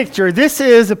Picture. This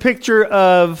is a picture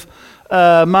of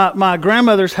my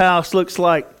grandmother's house. Looks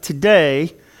like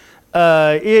today.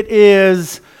 It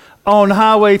is on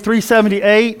Highway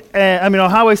 378.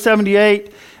 On Highway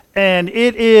 78, and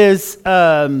it is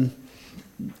in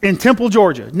Temple,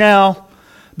 Georgia. Now,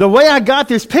 the way I got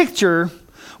this picture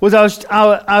was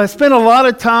I spent a lot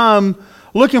of time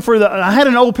looking for I had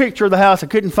an old picture of the house. I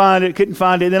couldn't find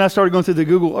it. Then I started going through the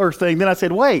Google Earth thing. Then I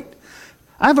said, wait,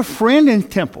 I have a friend in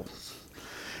Temple.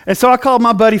 And so I called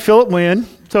my buddy Philip Wynn,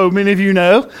 so many of you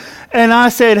know, and I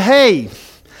said, hey,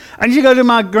 I need you to go to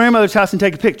my grandmother's house and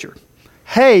take a picture.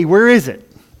 Hey, where is it?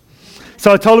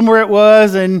 So I told him where it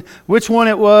was and which one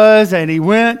it was, and he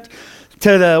went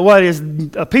to what is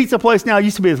a pizza place now. It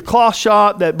used to be a cloth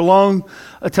shop that belonged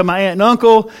to my aunt and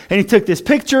uncle, and he took this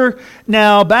picture.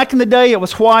 Now, back in the day, it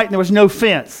was white and there was no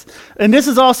fence. And this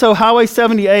is also Highway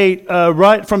 78,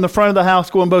 right from the front of the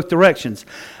house going both directions.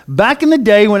 Back in the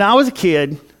day when I was a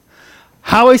kid,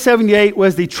 Highway 78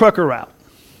 was the trucker route.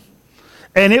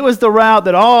 And it was the route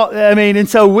that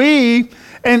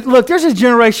and look, there's a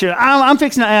generation, I'm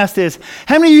fixing to ask this.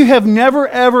 How many of you have never,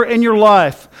 ever in your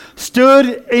life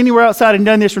stood anywhere outside and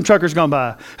done this when truckers gone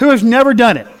by? Who has never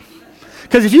done it?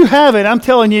 Because if you haven't, I'm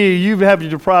telling you, you have a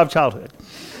deprived childhood.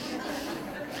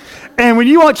 And when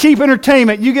you want cheap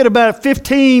entertainment, you get about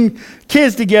 15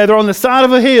 kids together on the side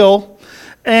of a hill,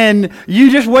 and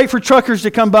you just wait for truckers to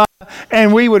come by,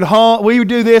 and we would honk, we would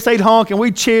do this, they'd honk, and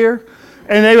we'd cheer.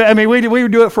 And we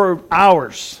would do it for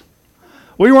hours.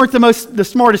 We weren't the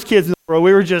smartest kids in the world.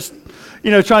 We were just,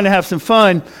 trying to have some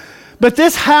fun. But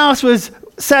this house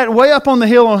sat way up on the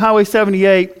hill on Highway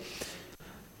 78.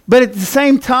 But at the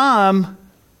same time,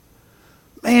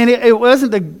 man, it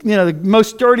wasn't the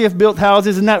most sturdy of built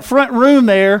houses. And that front room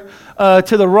there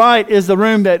to the right is the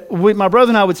room that my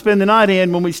brother and I would spend the night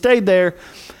in when we stayed there.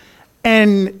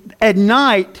 And at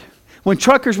night, when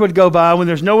truckers would go by, when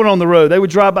there's no one on the road, they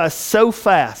would drive by so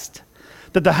fast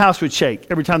that the house would shake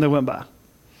every time they went by.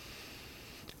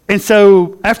 And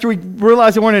so after we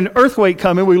realized there wasn't an earthquake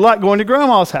coming, we liked going to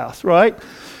Grandma's house, right?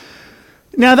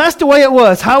 Now, that's the way it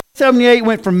was. Highway 78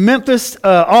 went from Memphis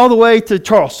all the way to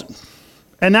Charleston.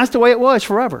 And that's the way it was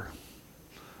forever.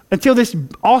 Until this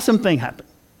awesome thing happened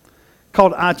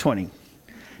called I-20.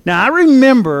 Now, I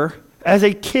remember as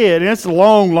a kid, and it's a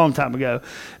long, long time ago,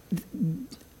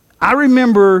 I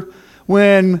remember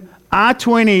when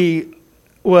I-20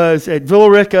 was at Villa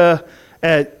Rica,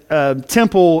 at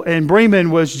Temple, and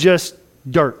Bremen was just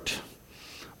dirt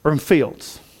or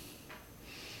fields.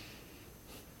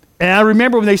 And I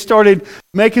remember when they started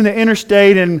making the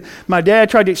interstate, and my dad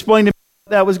tried to explain to me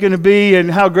what that was going to be and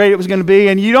how great it was going to be.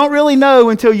 And you don't really know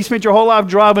until you spent your whole life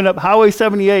driving up Highway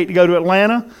 78 to go to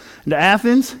Atlanta and to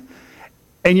Athens,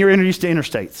 and you're introduced to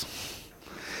interstates.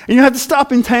 And you don't have to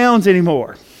stop in towns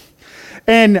anymore.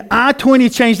 And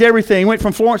I-20 changed everything. It went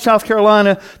from Florence, South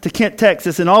Carolina to Kent,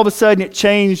 Texas. And all of a sudden it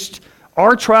changed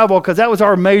our travel because that was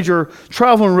our major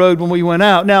traveling road when we went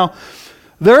out. Now,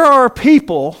 there are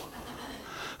people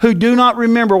who do not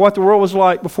remember what the world was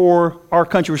like before our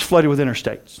country was flooded with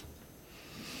interstates.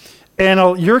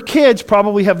 And your kids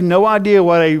probably have no idea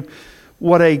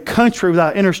what a country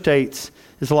without interstates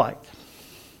is like.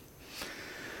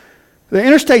 The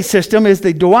interstate system is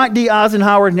the Dwight D.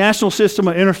 Eisenhower National System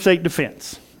of Interstate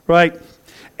Defense, right?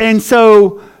 And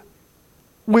so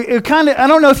I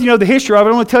don't know if you know the history of it.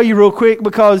 I want to tell you real quick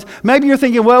because maybe you're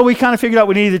thinking, well, we kind of figured out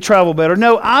we needed to travel better.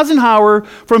 No, Eisenhower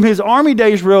from his Army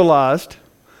days realized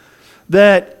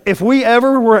that if we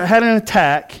ever had an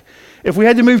attack, if we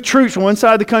had to move troops from one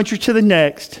side of the country to the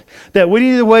next, that we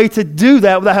needed a way to do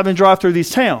that without having to drive through these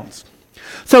towns.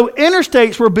 So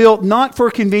interstates were built not for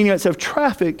convenience of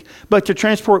traffic, but to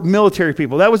transport military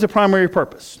people. That was the primary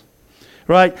purpose,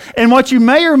 right? And what you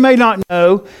may or may not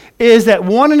know is that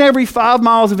 1 in every 5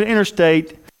 miles of an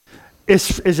interstate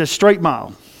is a straight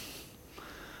mile.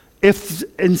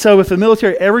 So if the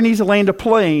military ever needs to land a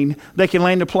plane, they can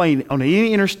land a plane on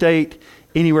any interstate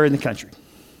anywhere in the country.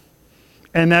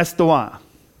 And that's the why.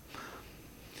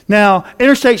 Now,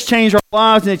 interstates changed our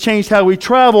lives and they changed how we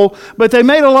travel, but they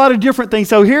made a lot of different things.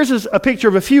 So here's a picture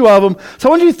of a few of them. So I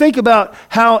want you to think about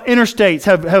how interstates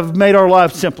have made our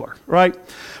lives simpler, right?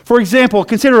 For example,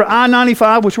 consider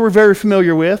I-95, which we're very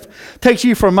familiar with, takes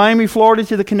you from Miami, Florida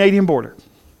to the Canadian border.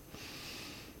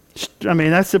 I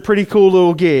mean, that's a pretty cool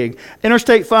little gig.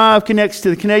 Interstate 5 connects to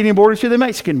the Canadian border to the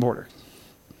Mexican border.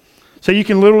 So you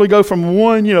can literally go from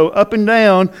one, up and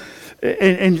down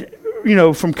and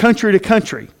from country to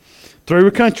country. Through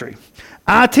a country.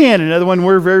 I-10, another one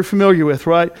we're very familiar with,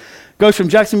 right? Goes from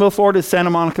Jacksonville, Florida to Santa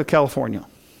Monica, California.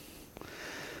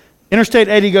 Interstate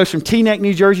 80 goes from Teaneck,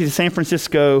 New Jersey to San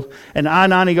Francisco, and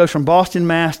I-90 goes from Boston,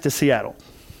 Mass to Seattle.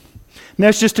 And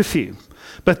that's just a few.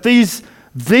 But these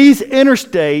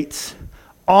interstates,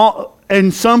 all,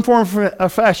 in some form or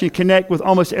fashion, connect with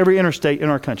almost every interstate in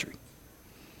our country.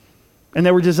 And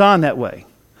they were designed that way.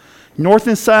 North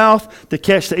and south to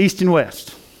catch the east and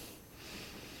west.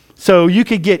 So you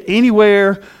could get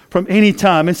anywhere from any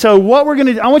time. And so what we're going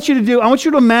to do, I want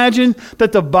you to imagine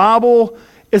that the Bible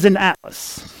is an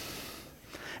atlas.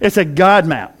 It's a guide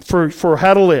map for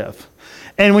how to live.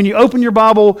 And when you open your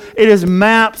Bible, it is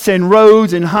maps and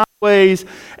roads and highways.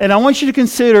 And I want you to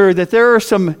consider that there are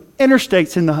some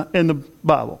interstates in the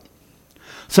Bible.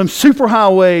 Some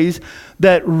superhighways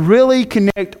that really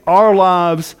connect our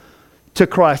lives to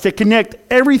Christ. They connect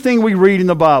everything we read in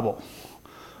the Bible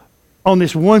on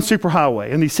this one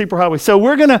superhighway, and these superhighways. So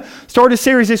we're going to start a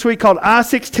series this week called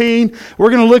I-16. We're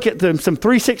going to look at some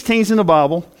 316s in the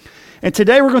Bible. And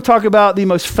today we're going to talk about the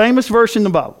most famous verse in the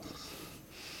Bible.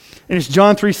 And it's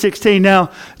John 3:16. Now,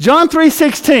 John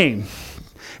 3:16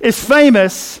 is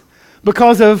famous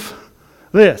because of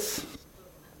this.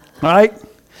 All right?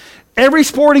 Every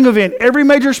sporting event, every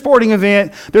major sporting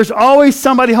event, there's always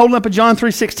somebody holding up a John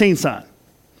 3:16 sign.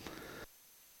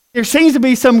 There seems to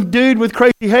be some dude with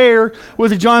crazy hair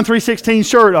with a John 3:16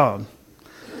 shirt on.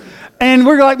 And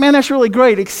we're like, man, that's really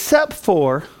great, except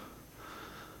for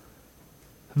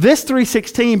this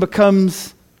 3:16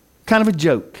 becomes kind of a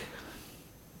joke.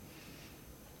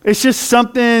 It's just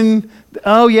something,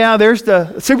 oh yeah, there's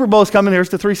the Super Bowl's coming, there's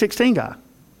the 3:16 guy.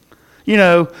 You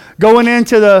know, going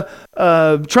into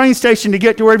the train station to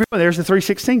get to wherever you're going, there's the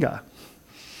 3:16 guy.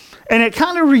 And it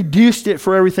kind of reduced it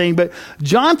for everything. But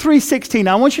John 3:16,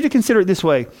 I want you to consider it this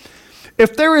way.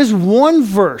 If there is one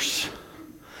verse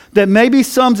that maybe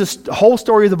sums the whole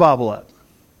story of the Bible up,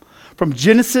 from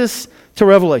Genesis to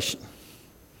Revelation,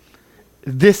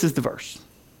 this is the verse.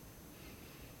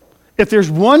 If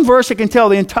there's one verse that can tell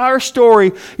the entire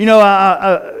story, you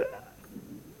know,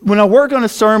 when I work on a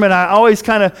sermon, I always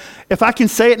kind of, if I can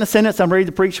say it in a sentence, I'm ready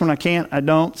to preach. When I can't, I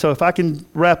don't. So if I can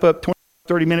wrap up 20,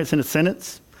 30 minutes in a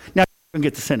sentence, now you can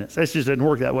get the sentence. That just doesn't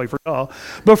work that way for y'all.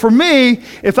 But for me,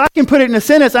 if I can put it in a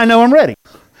sentence, I know I'm ready.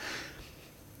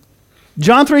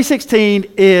 John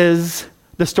 3:16 is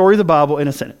the story of the Bible in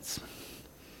a sentence.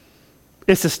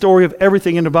 It's the story of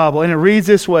everything in the Bible. And it reads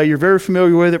this way. You're very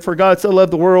familiar with it. For God so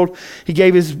loved the world, he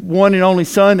gave his one and only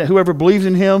Son, that whoever believes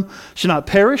in him should not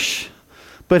perish,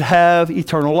 but have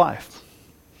eternal life.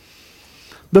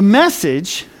 The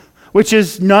Message, which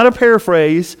is not a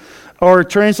paraphrase or a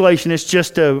translation, it's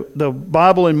just the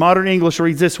Bible in modern English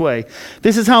reads this way.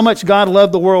 This is how much God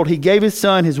loved the world. He gave his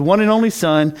Son, his one and only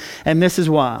Son, and this is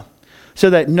why. So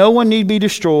that no one need be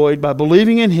destroyed. By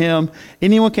believing in him,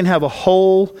 anyone can have a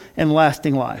whole and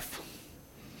lasting life.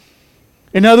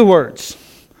 In other words,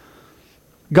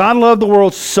 God loved the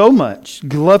world so much,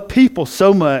 loved people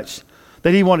so much,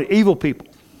 that he wanted evil people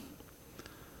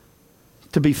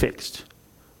to be fixed.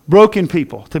 Broken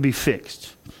people to be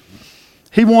fixed.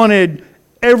 He wanted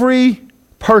every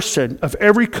person of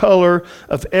every color,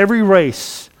 of every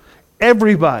race,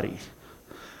 everybody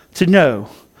to know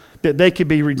that they could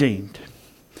be redeemed.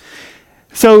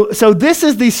 So this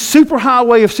is the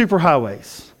superhighway of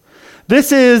superhighways.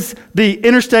 This is the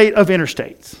interstate of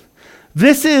interstates.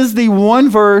 This is the one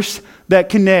verse that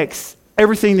connects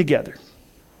everything together.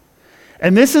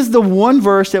 And this is the one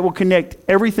verse that will connect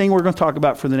everything we're going to talk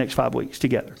about for the next 5 weeks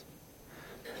together.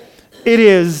 It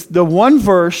is the one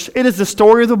verse, it is the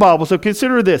story of the Bible. So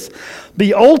consider this.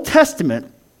 The Old Testament,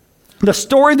 the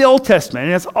story of the Old Testament,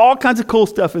 and there's all kinds of cool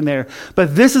stuff in there,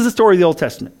 but this is the story of the Old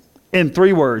Testament in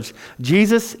 3 words.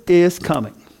 Jesus is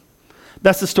coming.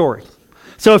 That's the story.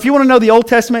 So if you want to know the Old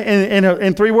Testament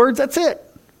in 3 words, that's it.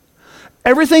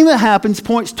 Everything that happens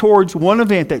points towards one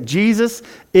event, that Jesus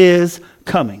is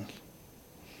coming.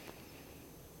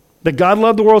 That God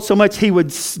loved the world so much, he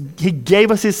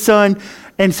gave us his Son,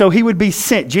 and so he would be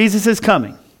sent. Jesus is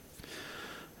coming.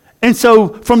 And so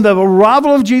from the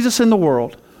arrival of Jesus in the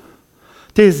world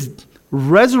to his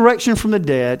resurrection from the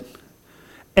dead,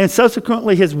 and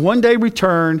subsequently his one-day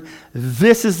return,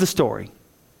 this is the story.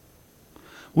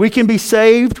 We can be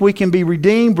saved, we can be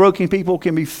redeemed, broken people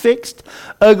can be fixed,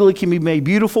 ugly can be made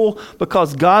beautiful,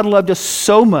 because God loved us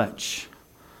so much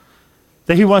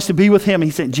that he wants to be with him,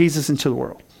 and he sent Jesus into the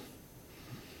world.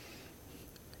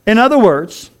 In other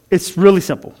words, it's really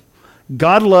simple.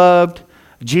 God loved,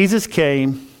 Jesus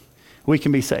came, we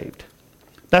can be saved.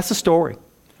 That's the story.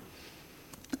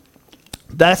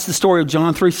 That's the story of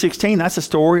John 3:16. That's the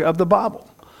story of the Bible.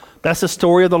 That's the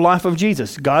story of the life of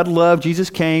Jesus. God loved, Jesus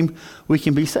came, we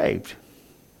can be saved.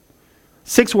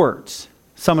 6 words,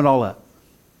 sum it all up.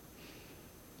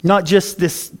 Not just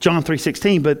this John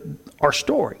 3:16, but our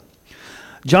story.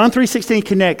 John 3:16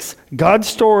 connects God's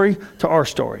story to our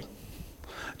story.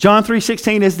 John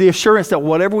 3:16 is the assurance that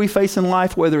whatever we face in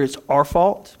life, whether it's our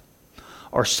fault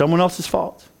or someone else's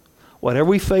fault, whatever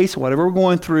we face, whatever we're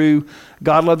going through,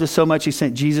 God loved us so much He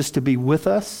sent Jesus to be with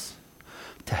us,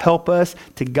 to help us,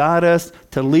 to guide us,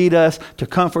 to lead us, to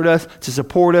comfort us, to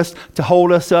support us, to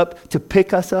hold us up, to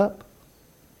pick us up.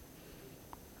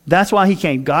 That's why He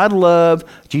came. God loved,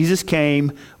 Jesus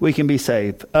came, we can be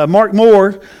saved. Mark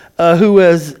Moore, who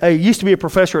used to be a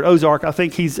professor at Ozark, I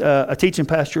think he's a teaching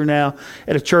pastor now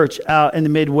at a church out in the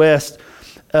Midwest,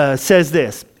 says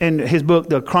this in his book,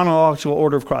 The Chronological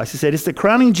Order of Christ. He said, it's the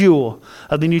crowning jewel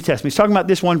of the New Testament. He's talking about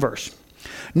this one verse.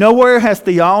 Nowhere has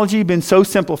theology been so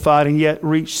simplified and yet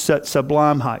reached such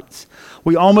sublime heights.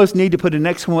 We almost need to put an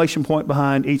exclamation point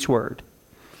behind each word.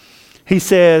 He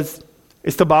says,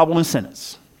 it's the Bible in a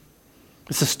sentence.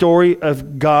 It's a story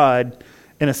of God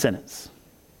in a sentence.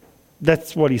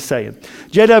 That's what he's saying.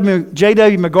 J.W.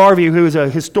 McGarvey, who is a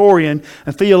historian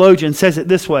and theologian, says it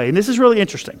this way, and this is really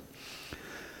interesting.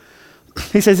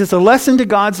 He says, it's a lesson to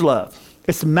God's love.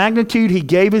 Its magnitude He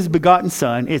gave His begotten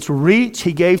Son. Its reach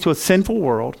He gave to a sinful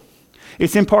world.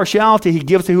 Its impartiality He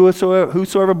gives to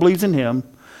whosoever believes in Him.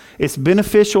 Its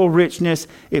beneficial richness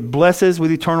it blesses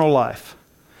with eternal life.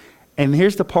 And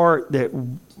here's the part that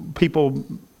people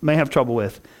may have trouble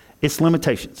with. Its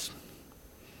limitations.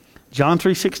 John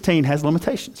 3:16 has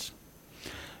limitations.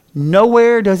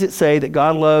 Nowhere does it say that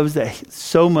God loves that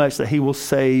so much that He will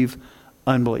save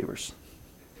unbelievers.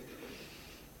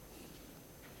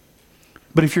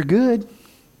 But if you're good,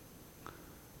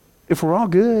 if we're all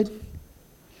good,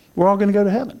 we're all going to go to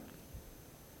heaven.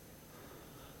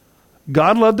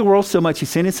 God loved the world so much He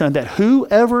sent His Son that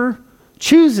whoever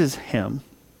chooses Him,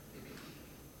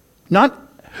 not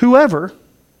whoever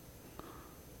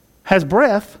has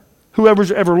breath,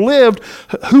 whoever's ever lived,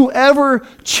 whoever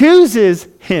chooses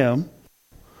Him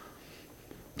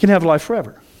can have life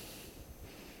forever.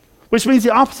 Which means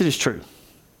the opposite is true.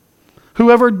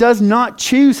 Whoever does not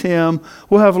choose Him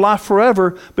will have life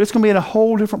forever, but it's going to be in a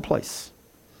whole different place.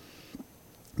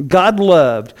 God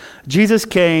loved. Jesus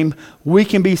came. We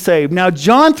can be saved. Now,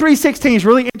 John 3:16 is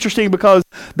really interesting because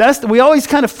we always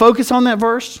kind of focus on that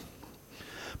verse.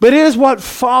 But it is what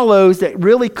follows that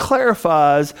really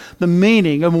clarifies the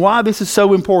meaning and why this is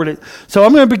so important. So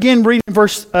I'm going to begin reading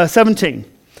verse 17,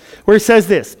 where it says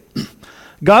this.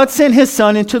 God sent His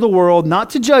Son into the world not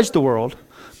to judge the world,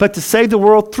 but to save the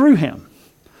world through Him.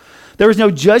 There is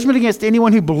no judgment against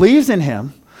anyone who believes in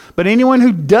Him, but anyone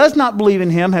who does not believe in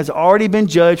Him has already been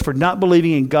judged for not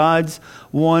believing in God's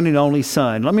one and only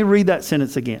Son. Let me read that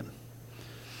sentence again.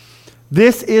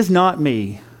 This is not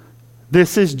me.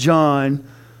 This is John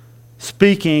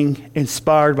speaking,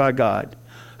 inspired by God.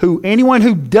 Anyone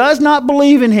who does not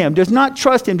believe in Him, does not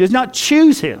trust Him, does not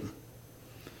choose Him,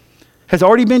 has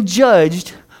already been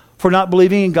judged for not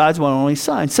believing in God's one and only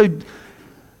Son. So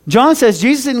John says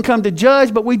Jesus didn't come to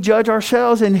judge, but we judge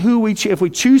ourselves in if we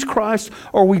choose Christ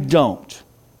or we don't.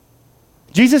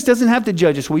 Jesus doesn't have to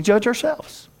judge us. We judge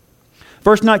ourselves.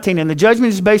 Verse 19, and the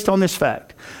judgment is based on this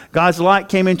fact. God's light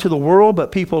came into the world,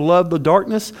 but people loved the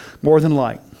darkness more than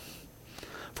light,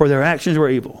 for their actions were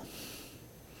evil.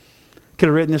 Could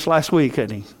have written this last week,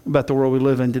 couldn't he? About the world we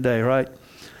live in today, right?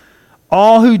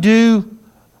 All who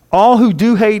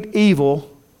do hate evil,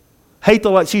 hate the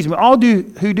light,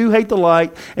 who do hate the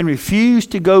light and refuse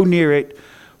to go near it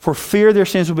for fear their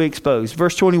sins will be exposed.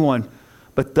 Verse 21,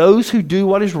 but those who do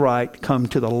what is right come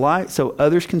to the light so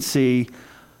others can see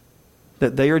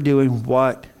that they are doing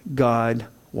what God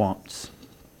wants.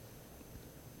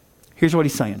 Here's what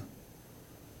he's saying.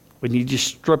 When you just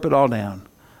strip it all down,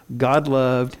 God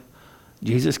loved,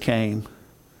 Jesus came,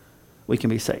 we can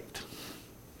be saved.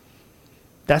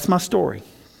 That's my story.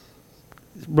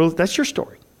 That's your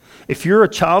story. If you're a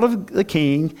child of the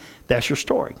King, that's your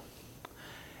story.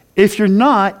 If you're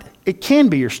not, it can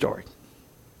be your story.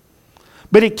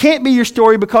 But it can't be your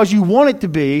story because you want it to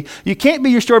be. You can't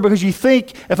be your story because you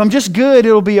think, if I'm just good,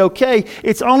 it'll be okay.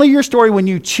 It's only your story when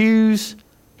you choose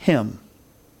Him.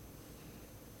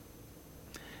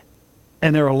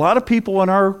 And there are a lot of people in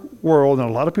our world and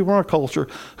a lot of people in our culture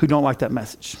who don't like that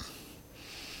message.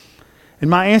 And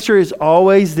my answer is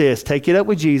always this. Take it up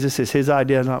with Jesus. It's His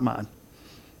idea, not mine.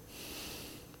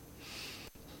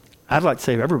 I'd like to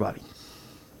save everybody.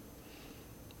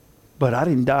 But I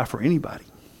didn't die for anybody.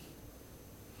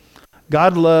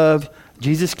 God loved,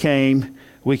 Jesus came,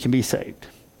 we can be saved.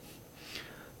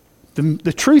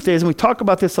 The truth is, and we talk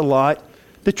about this a lot,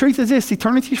 the truth is this,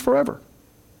 eternity is forever.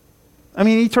 I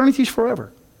mean, eternity is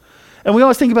forever. And we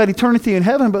always think about eternity in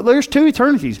heaven, but there's two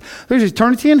eternities. There's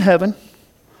eternity in heaven.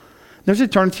 There's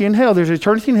eternity in hell. There's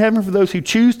eternity in heaven for those who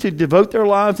choose to devote their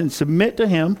lives and submit to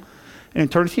him, and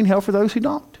eternity in hell for those who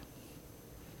don't.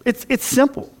 It's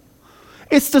simple.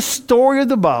 It's the story of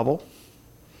the Bible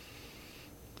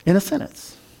in a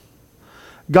sentence.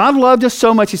 God loved us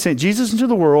so much, he sent Jesus into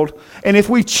the world, and if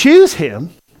we choose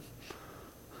him,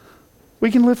 we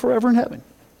can live forever in heaven.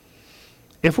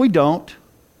 If we don't,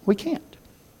 we can't.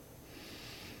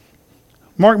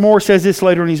 Mark Moore says this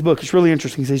later in his book. It's really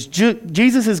interesting. He says,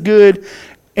 Jesus is good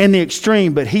in the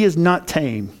extreme, but he is not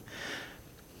tame.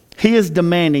 He is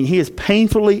demanding. He is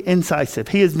painfully incisive.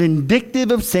 He is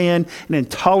vindictive of sin and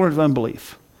intolerant of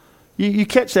unbelief. You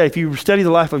catch that if you study the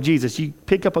life of Jesus. You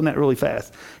pick up on that really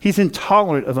fast. He's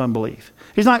intolerant of unbelief.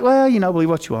 He's not, well, believe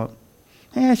what you want.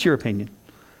 That's your opinion.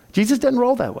 Jesus doesn't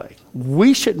roll that way.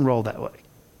 We shouldn't roll that way.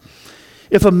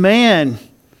 If a man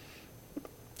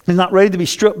is not ready to be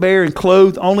stripped bare and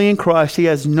clothed only in Christ, he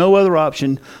has no other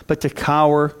option but to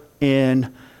cower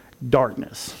in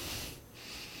darkness.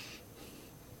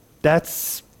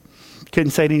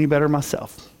 Couldn't say it any better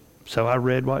myself. So I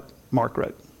read what Mark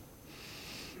wrote.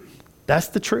 That's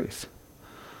the truth.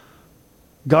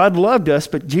 God loved us,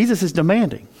 but Jesus is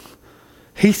demanding.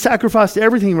 He sacrificed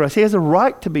everything for us. He has a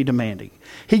right to be demanding.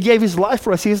 He gave his life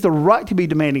for us. He has the right to be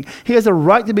demanding. He has a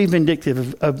right to be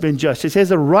vindictive of injustice. He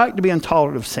has a right to be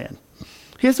intolerant of sin.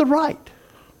 He has a right.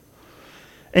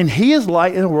 And he is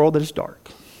light in a world that is dark.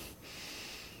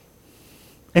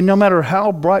 And no matter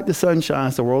how bright the sun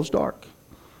shines, the world's dark.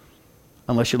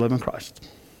 Unless you live in Christ.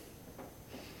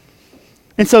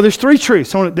 And so there's three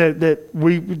truths that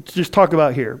we just talk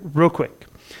about here real quick.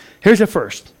 Here's the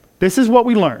first. This is what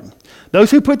we learn. Those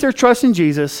who put their trust in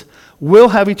Jesus will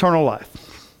have eternal life.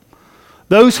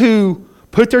 Those who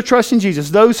put their trust in Jesus,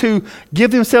 those who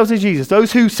give themselves to Jesus,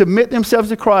 those who submit themselves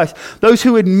to Christ, those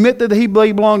who admit that they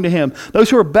belong to him, those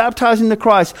who are baptized into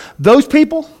Christ, those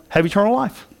people have eternal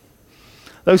life.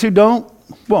 Those who don't,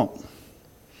 won't.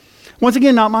 Once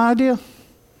again, not my idea.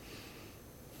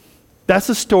 That's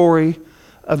the story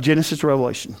of Genesis to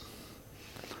Revelation.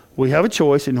 We have a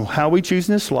choice, and how we choose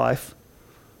in this life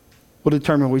will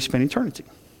determine where we spend eternity.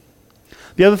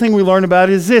 The other thing we learn about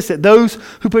is this, that those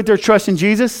who put their trust in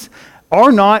Jesus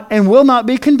are not and will not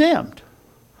be condemned.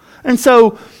 And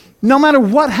so, no matter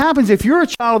what happens, if you're a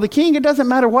child of the King, it doesn't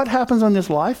matter what happens on this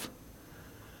life.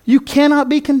 You cannot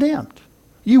be condemned.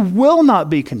 You will not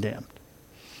be condemned.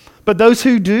 But those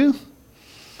who do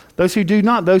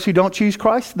not, those who don't choose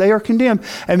Christ, they are condemned.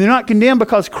 And they're not condemned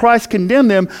because Christ condemned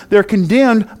them. They're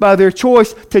condemned by their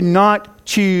choice to not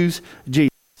choose Jesus.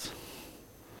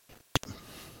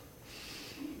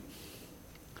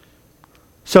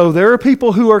 So there are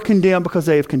people who are condemned because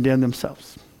they have condemned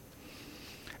themselves.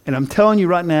 And I'm telling you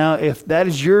right now, if that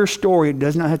is your story, it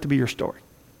does not have to be your story.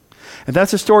 If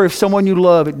that's the story of someone you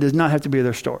love, it does not have to be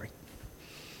their story.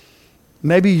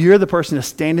 Maybe you're the person to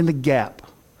stand in the gap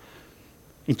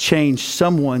and change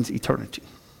someone's eternity.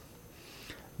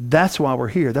 That's why we're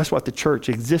here. That's what the church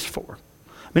exists for.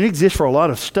 I mean, it exists for a lot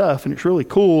of stuff, and it's really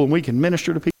cool, and we can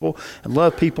minister to people and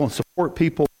love people and support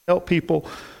people, help people.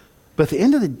 But at the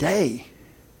end of the day,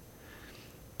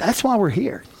 that's why we're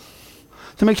here.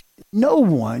 To make sure no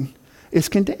one is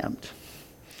condemned.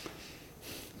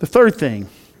 The third thing,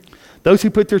 those who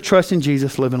put their trust in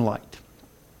Jesus live in light.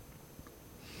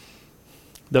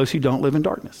 Those who don't live in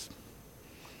darkness.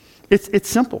 It's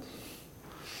simple.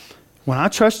 When I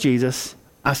trust Jesus,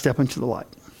 I step into the light.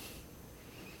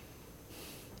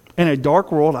 In a dark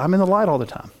world, I'm in the light all the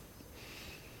time.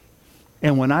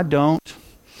 And when I don't,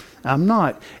 I'm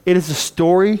not. It is the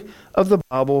story of the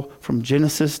Bible from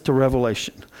Genesis to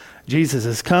Revelation. Jesus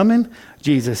is coming.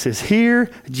 Jesus is here.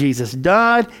 Jesus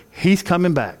died. He's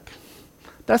coming back.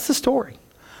 That's the story.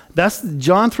 That's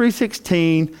John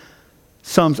 3:16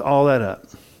 sums all that up.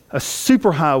 A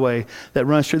superhighway that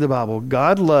runs through the Bible.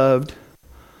 God loved.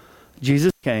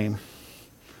 Jesus came.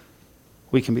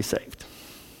 We can be saved.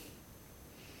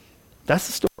 That's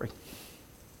the story.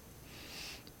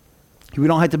 We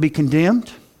don't have to be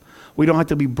condemned. We don't have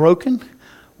to be broken.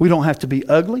 We don't have to be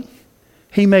ugly.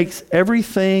 He makes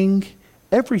everything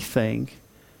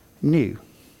new.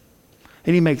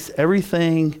 And he makes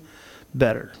everything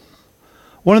better.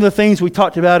 One of the things we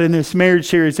talked about in this marriage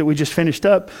series that we just finished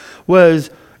up was,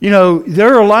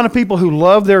 there are a lot of people who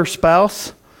love their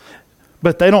spouse,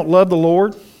 but they don't love the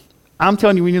Lord. I'm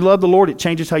telling you, when you love the Lord, it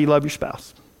changes how you love your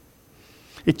spouse.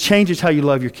 It changes how you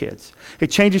love your kids.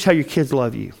 It changes how your kids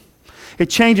love you.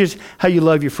 It changes how you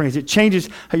love your friends. It changes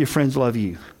how your friends love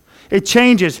you. It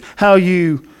changes how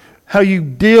you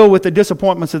deal with the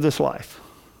disappointments of this life.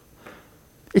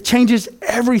 It changes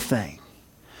everything.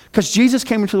 Because Jesus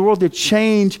came into the world to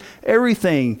change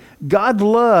everything. God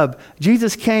loved.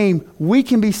 Jesus came. We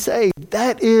can be saved.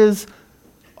 That is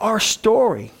our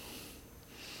story.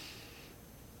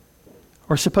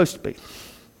 Or supposed to be.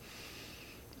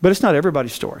 But it's not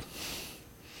everybody's story.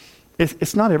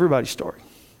 It's not everybody's story.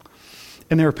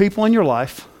 And there are people in your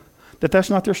life that's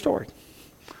not their story.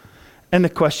 And the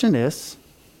question is,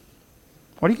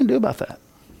 what are you going to do about that? Are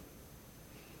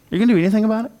you going to do anything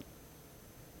about it?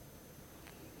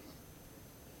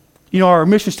 You know, our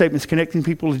mission statement is connecting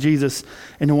people to Jesus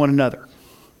and to one another.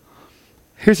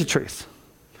 Here's the truth.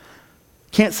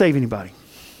 Can't save anybody.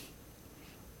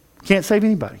 Can't save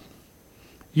anybody.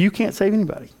 You can't save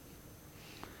anybody.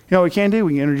 You know what we can do?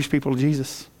 We can introduce people to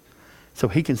Jesus so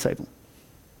he can save them.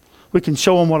 We can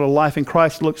show them what a life in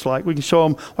Christ looks like. We can show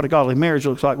them what a godly marriage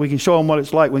looks like. We can show them what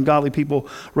it's like when godly people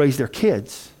raise their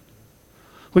kids.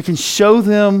 We can show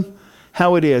them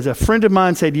how it is. A friend of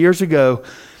mine said years ago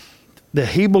that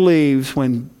he believes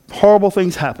when horrible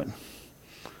things happen,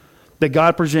 that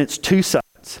God presents two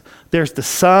sides. There's the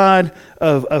side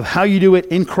of how you do it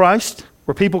in Christ,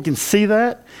 where people can see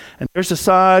that, and there's the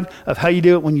side of how you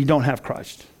do it when you don't have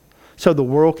Christ, so the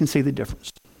world can see the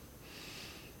difference.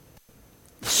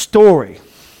 The story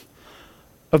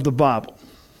of the Bible,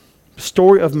 the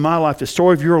story of my life, the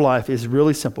story of your life is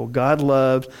really simple. God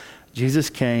loved, Jesus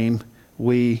came,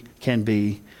 we can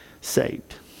be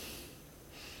saved.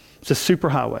 It's a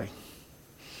superhighway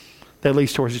that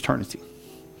leads towards eternity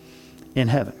in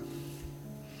heaven.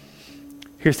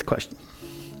 Here's the question.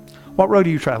 What road are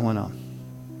you traveling on?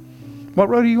 What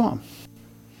road are you on?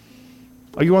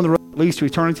 Are you on the road that leads to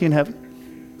eternity in heaven?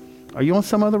 Are you on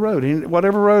some other road? And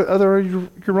whatever road, other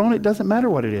road you're on, it doesn't matter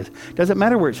what it is. It doesn't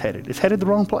matter where it's headed. It's headed the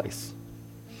wrong place.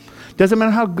 It doesn't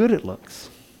matter how good it looks.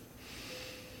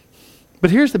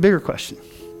 But here's the bigger question.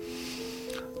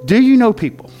 Do you know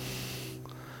people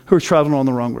who are traveling on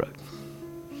the wrong road?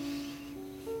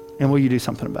 And will you do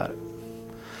something about it?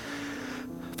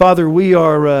 Father, we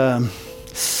are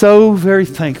so very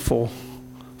thankful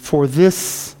for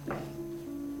this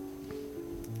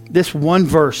one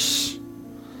verse.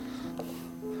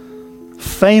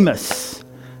 Famous.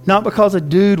 Not because a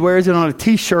dude wears it on a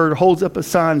t-shirt or holds up a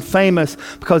sign. Famous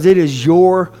because it is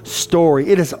your story.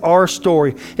 It is our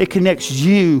story. It connects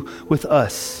you with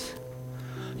us.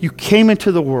 You came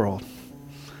into the world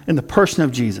in the person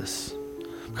of Jesus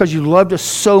because you loved us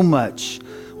so much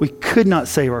we could not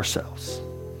save ourselves.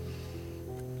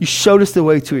 You showed us the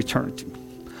way to eternity.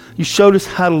 You showed us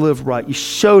how to live right. You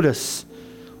showed us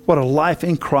what a life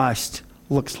in Christ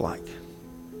looks like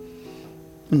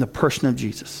in the person of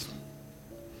Jesus.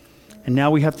 And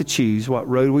now we have to choose what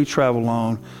road we travel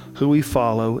on, who we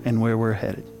follow, and where we're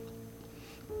headed.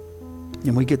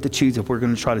 And we get to choose if we're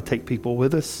going to try to take people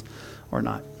with us or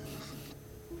not.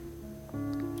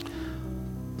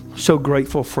 So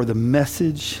grateful for the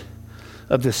message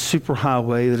of this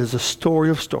superhighway that is a story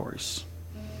of stories.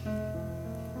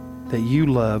 That you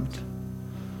loved,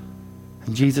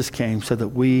 and Jesus came so that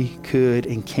we could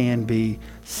and can be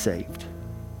saved.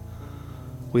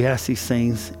 We ask these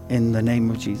things in the name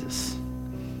of Jesus.